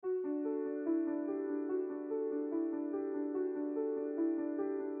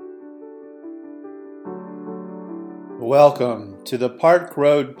Welcome to the Park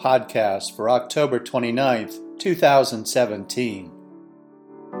Road Podcast for October 29th, 2017.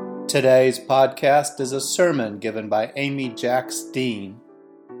 Today's podcast is a sermon given by Amy Jacks Dean,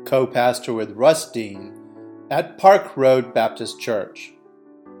 co-pastor with Russ Dean at Park Road Baptist Church.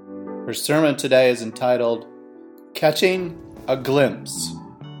 Her sermon today is entitled, Catching a Glimpse.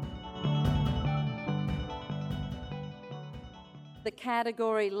 The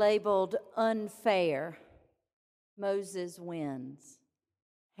category labeled unfair, Moses wins,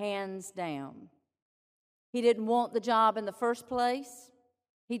 hands down. He didn't want the job in the first place.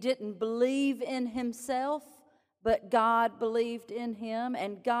 He didn't believe in himself, but God believed in him,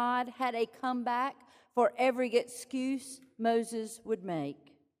 and God had a comeback for every excuse Moses would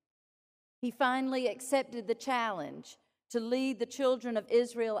make. He finally accepted the challenge to lead the children of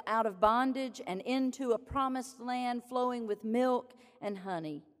Israel out of bondage and into a promised land flowing with milk and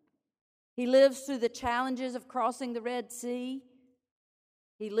honey. He lives through the challenges of crossing the Red Sea.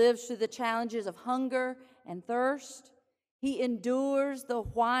 He lives through the challenges of hunger and thirst. He endures the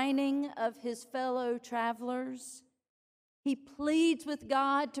whining of his fellow travelers. He pleads with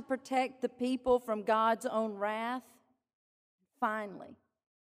God to protect the people from God's own wrath. Finally,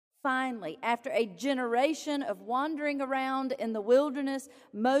 after a generation of wandering around in the wilderness,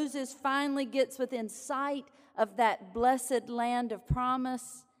 Moses finally gets within sight of that blessed land of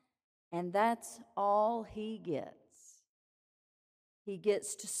promise, and that's all he gets. He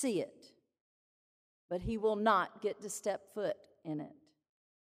gets to see it, but he will not get to step foot in it.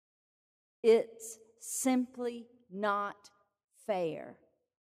 It's simply not fair.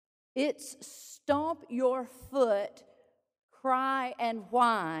 It's stomp your foot, cry and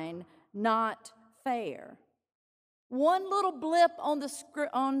whine, not fair. One little blip on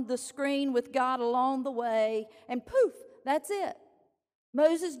the screen with God along the way, and poof, that's it.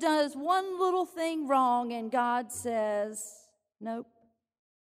 Moses does one little thing wrong, and God says, nope,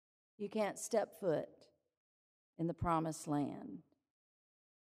 you can't step foot in the promised land.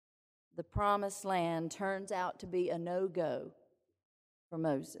 The promised land turns out to be a no-go for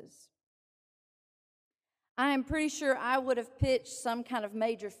Moses. I am pretty sure I would have pitched some kind of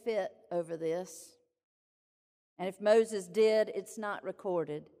major fit over this. And if Moses did, it's not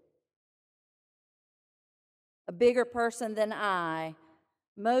recorded. A bigger person than I,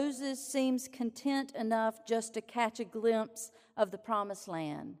 Moses seems content enough just to catch a glimpse of the promised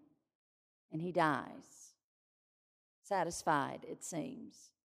land, and he dies, satisfied, it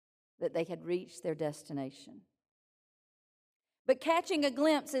seems, that they had reached their destination. But catching a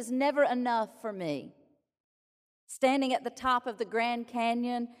glimpse is never enough for me. Standing at the top of the Grand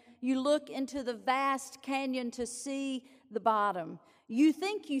Canyon, you look into the vast canyon to see the bottom. You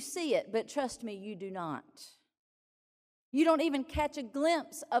think you see it, but trust me, you do not. You don't even catch a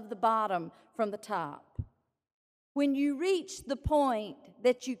glimpse of the bottom from the top. When you reach the point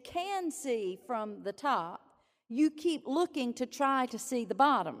that you can see from the top, you keep looking to try to see the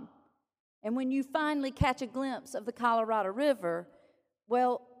bottom. And when you finally catch a glimpse of the Colorado River,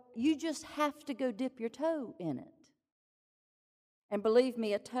 well, you just have to go dip your toe in it. And believe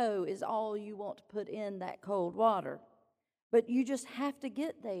me, a toe is all you want to put in that cold water. But you just have to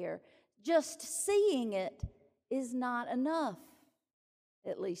get there. Just seeing it is not enough,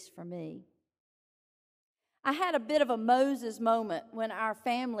 at least for me. I had a bit of a Moses moment when our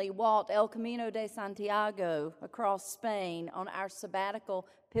family walked El Camino de Santiago across Spain on our sabbatical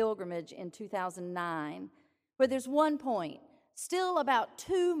pilgrimage in 2009, where there's one point, still about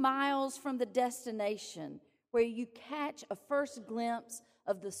 2 miles from the destination, where you catch a first glimpse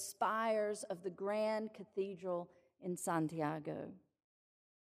of the spires of the Grand Cathedral in Santiago.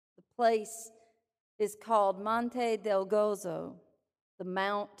 The place is called Monte del Gozo, the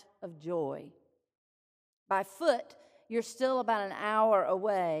Mount of Joy. By foot, you're still about an hour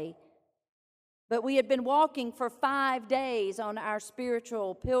away, but we had been walking for 5 days on our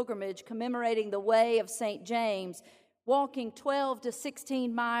spiritual pilgrimage commemorating the Way of St. James, walking 12 to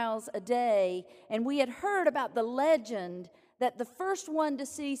 16 miles a day, and we had heard about the legend that the first one to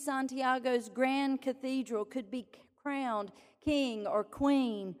see Santiago's Grand Cathedral could be crowned king or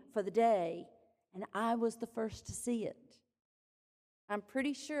queen for the day, and I was the first to see it. I'm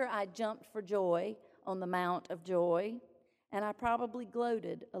pretty sure I jumped for joy on the Mount of Joy, and I probably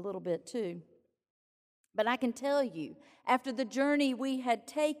gloated a little bit too. But I can tell you, after the journey we had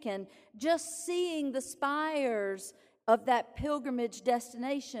taken, just seeing the spires of that pilgrimage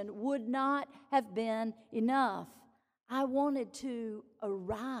destination would not have been enough. I wanted to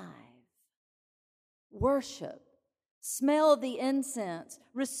arrive, worship, smell the incense,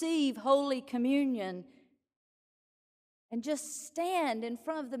 receive Holy Communion, and just stand in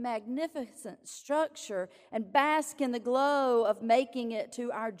front of the magnificent structure and bask in the glow of making it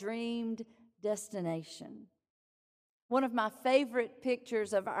to our dreamed destination. One of my favorite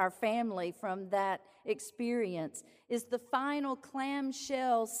pictures of our family from that experience is the final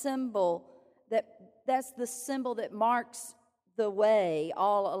clamshell symbol. That's the symbol that marks the way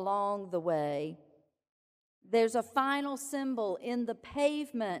all along the way. There's a final symbol in the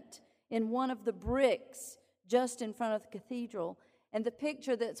pavement in one of the bricks just in front of the cathedral. And the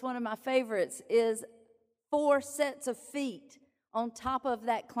picture that's one of my favorites is 4 sets of feet on top of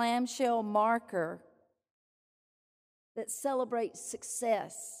that clamshell marker that celebrates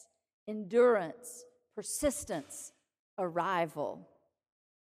success, endurance, persistence, arrival.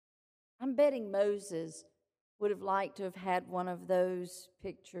 I'm betting Moses would have liked to have had one of those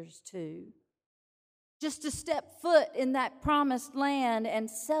pictures too. Just to step foot in that promised land and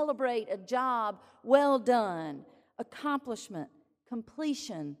celebrate a job well done, accomplishment,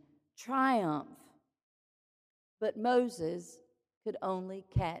 completion, triumph. But Moses could only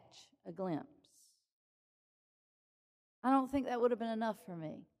catch a glimpse. I don't think that would have been enough for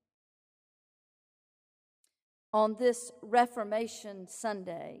me. On this Reformation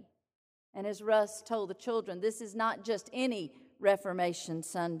Sunday, and as Russ told the children, this is not just any Reformation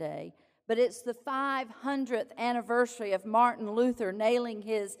Sunday, but it's the 500th anniversary of Martin Luther nailing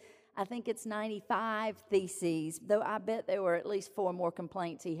his, I think it's 95 theses, though I bet there were at least 4 more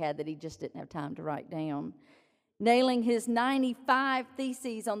complaints he had that he just didn't have time to write down. Nailing his 95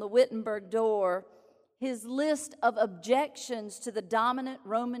 theses on the Wittenberg door, his list of objections to the dominant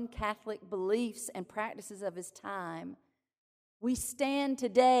Roman Catholic beliefs and practices of his time. We stand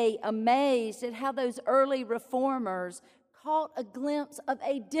today amazed at how those early reformers caught a glimpse of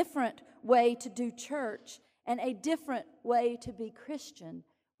a different way to do church and a different way to be Christian,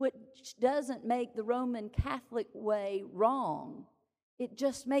 which doesn't make the Roman Catholic way wrong. It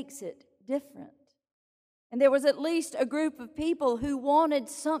just makes it different. And there was at least a group of people who wanted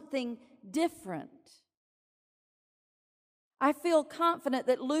something different. I feel confident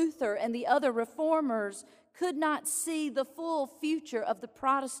that Luther and the other reformers could not see the full future of the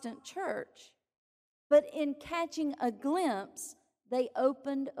Protestant church. But in catching a glimpse, they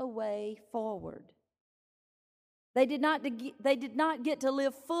opened a way forward. They did not get to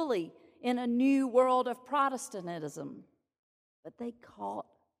live fully in a new world of Protestantism, but they caught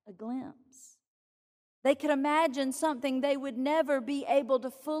a glimpse. They could imagine something they would never be able to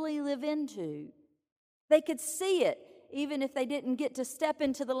fully live into. They could see it, even if they didn't get to step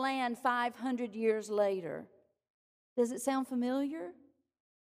into the land 500 years later. Does it sound familiar?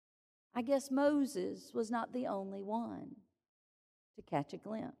 I guess Moses was not the only one to catch a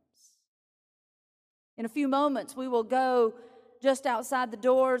glimpse. In a few moments, we will go just outside the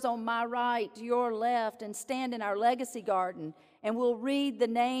doors on my right to your left and stand in our legacy garden, and we'll read the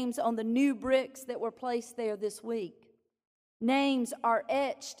names on the new bricks that were placed there this week. Names are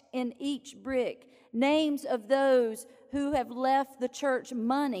etched in each brick, names of those who have left the church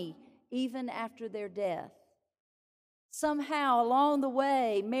money even after their death. Somehow along the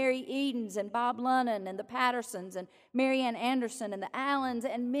way, Mary Edens and Bob Lunnan and the Pattersons and Marianne Anderson and the Allens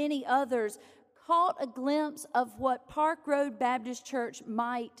and many others caught a glimpse of what Park Road Baptist Church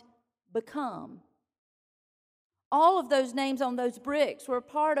might become. All of those names on those bricks were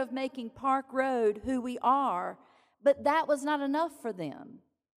part of making Park Road who we are, but that was not enough for them.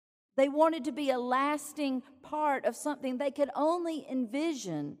 They wanted to be a lasting part of something they could only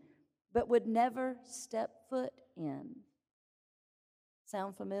envision, but would never step foot in.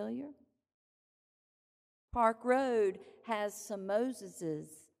 Sound familiar? Park Road has some Moseses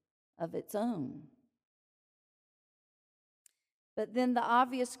of its own. But then the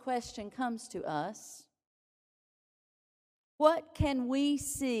obvious question comes to us: what can we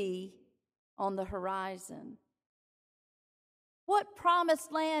see on the horizon? What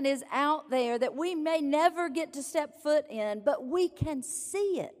promised land is out there that we may never get to step foot in, but we can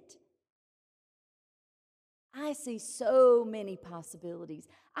see it? I see so many possibilities.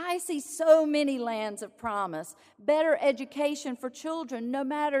 I see so many lands of promise. Better education for children, no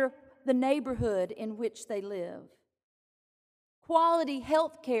matter the neighborhood in which they live. Quality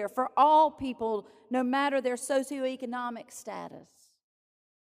health care for all people, no matter their socioeconomic status.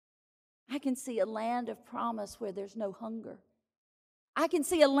 I can see a land of promise where there's no hunger. I can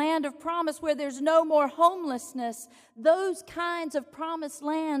see a land of promise where there's no more homelessness. Those kinds of promised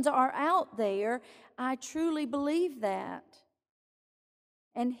lands are out there. I truly believe that.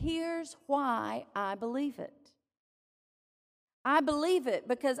 And here's why I believe it. I believe it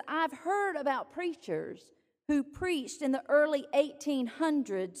because I've heard about preachers who preached in the early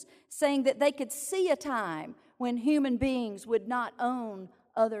 1800s saying that they could see a time when human beings would not own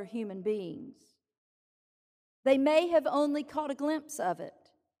other human beings. They may have only caught a glimpse of it.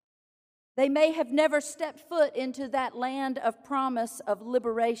 They may have never stepped foot into that land of promise of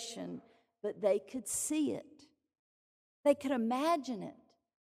liberation, but they could see it. They could imagine it.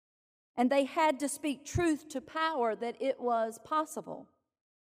 And they had to speak truth to power that it was possible.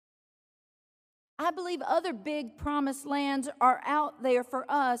 I believe other big promised lands are out there for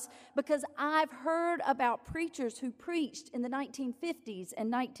us because I've heard about preachers who preached in the 1950s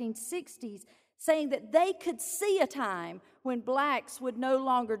and 1960s saying that they could see a time when blacks would no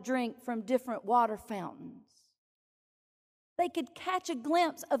longer drink from different water fountains. They could catch a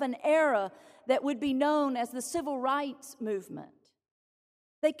glimpse of an era that would be known as the Civil Rights Movement.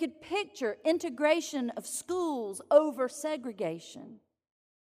 They could picture integration of schools over segregation.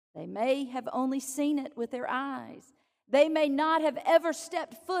 They may have only seen it with their eyes. They may not have ever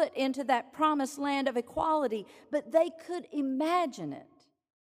stepped foot into that promised land of equality, but they could imagine it.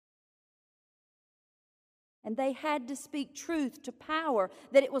 And they had to speak truth to power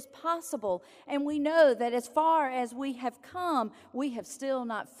that it was possible. And we know that as far as we have come, we have still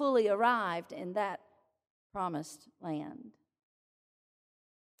not fully arrived in that promised land.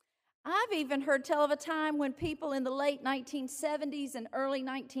 I've even heard tell of a time when people in the late 1970s and early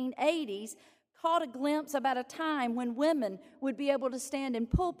 1980s caught a glimpse about a time when women would be able to stand in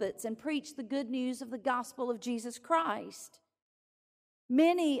pulpits and preach the good news of the gospel of Jesus Christ.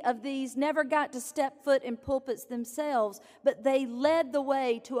 Many of these never got to step foot in pulpits themselves, but they led the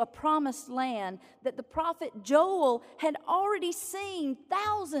way to a promised land that the prophet Joel had already seen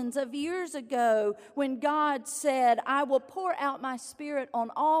thousands of years ago when God said, "I will pour out my spirit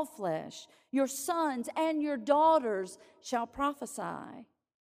on all flesh. Your sons and your daughters shall prophesy."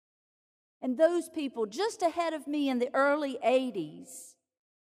 And those people just ahead of me in the early 80s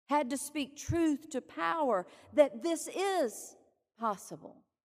had to speak truth to power that this is possible.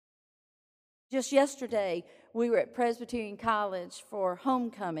 Just yesterday, we were at Presbyterian College for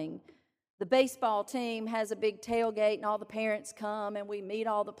homecoming. The baseball team has a big tailgate, and all the parents come, and we meet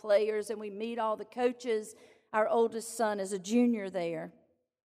all the players, and we meet all the coaches. Our oldest son is a junior there.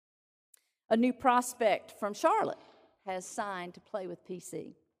 A new prospect from Charlotte has signed to play with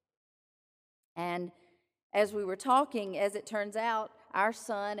PC. And as we were talking, as it turns out, our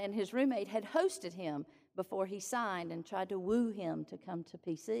son and his roommate had hosted him before he signed and tried to woo him to come to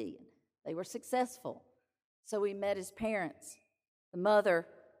PC. They were successful. So we met his parents. The mother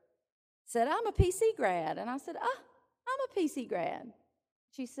said, "I'm a PC grad." And I said, I'm a PC grad.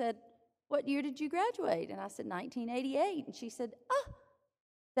 She said, "What year did you graduate?" And I said, 1988. And she said,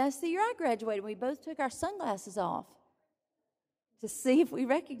 that's the year I graduated. We both took our sunglasses off to see if we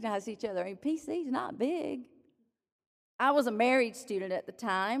recognized each other. I mean, PC's not big. I was a married student at the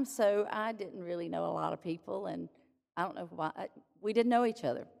time, so I didn't really know a lot of people, and I don't know why. We didn't know each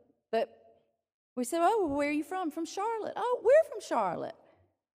other. But we said, "Oh, where are you from?" "From Charlotte." "Oh, we're from Charlotte."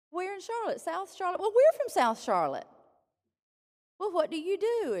 "Where in Charlotte?" "South Charlotte." "Well, we're from South Charlotte." "Well, what do you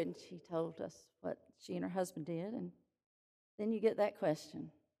do?" And she told us what she and her husband did, and then you get that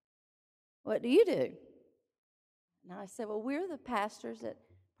question, "What do you do?" And I said, "Well, we're the pastors at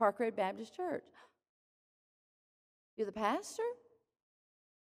Park Road Baptist Church." "You're the pastor?"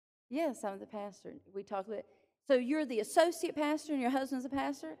 "Yes, I'm the pastor." We talked about it. "So you're the associate pastor and your husband's a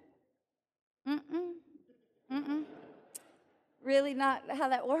pastor?" Really not how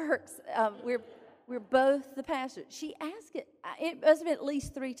that works. We're both the pastors. She asked it. It must have been at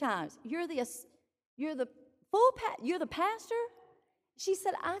least 3 times. You're the pastor?" She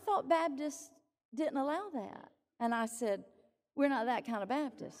said, "I thought Baptists didn't allow that." And I said, "We're not that kind of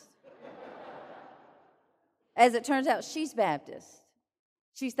Baptist." As it turns out, she's Baptist.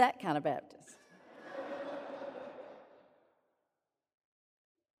 She's that kind of Baptist.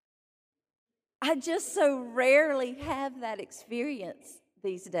 I just so rarely have that experience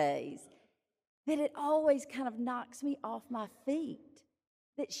these days that it always kind of knocks me off my feet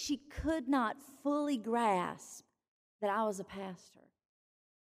that she could not fully grasp that I was a pastor.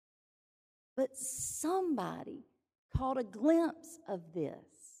 But somebody caught a glimpse of this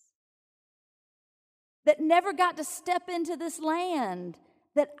that never got to step into this land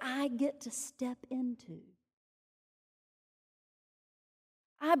that I get to step into.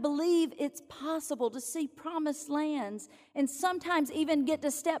 I believe it's possible to see promised lands and sometimes even get to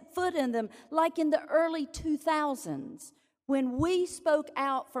step foot in them, like in the early 2000s when we spoke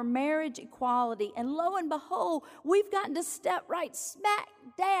out for marriage equality. And lo and behold, we've gotten to step right smack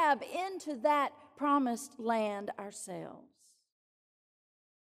dab into that promised land ourselves.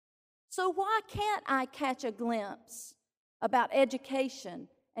 So why can't I catch a glimpse about education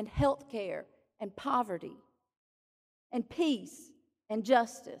and health care and poverty and peace and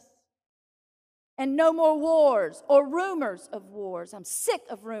justice. And no more wars or rumors of wars. I'm sick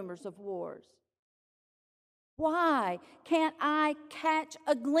of rumors of wars. Why can't I catch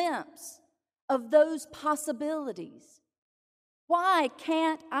a glimpse of those possibilities? Why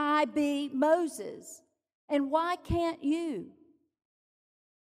can't I be Moses? And why can't you?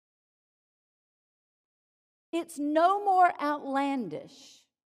 It's no more outlandish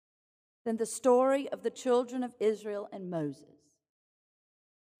than the story of the children of Israel and Moses.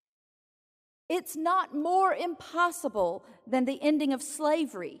 It's not more impossible than the ending of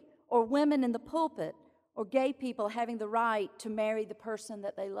slavery or women in the pulpit or gay people having the right to marry the person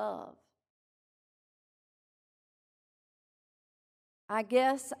that they love. I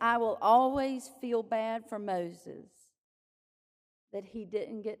guess I will always feel bad for Moses that he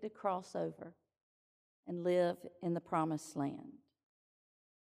didn't get to cross over and live in the promised land.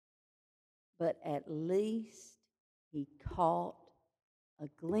 But at least he caught a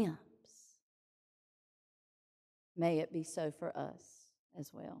glimpse. May it be so for us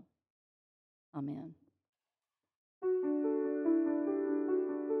as well. Amen.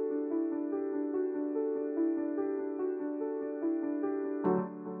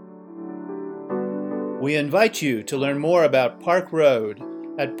 We invite you to learn more about Park Road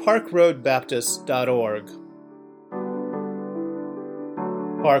at parkroadbaptist.org.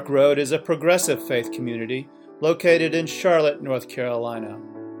 Park Road is a progressive faith community located in Charlotte, North Carolina,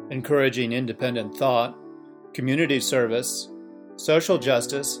 encouraging independent thought, community service, social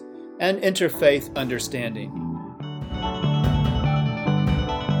justice, and interfaith understanding.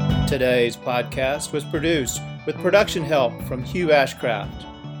 Today's podcast was produced with production help from Hugh Ashcraft,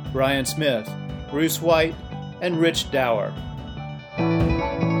 Brian Smith, Bruce White, and Rich Dower.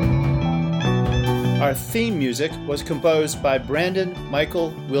 Our theme music was composed by Brandon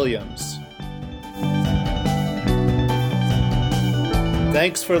Michael Williams.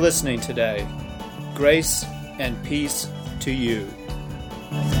 Thanks for listening today. Grace and peace to you.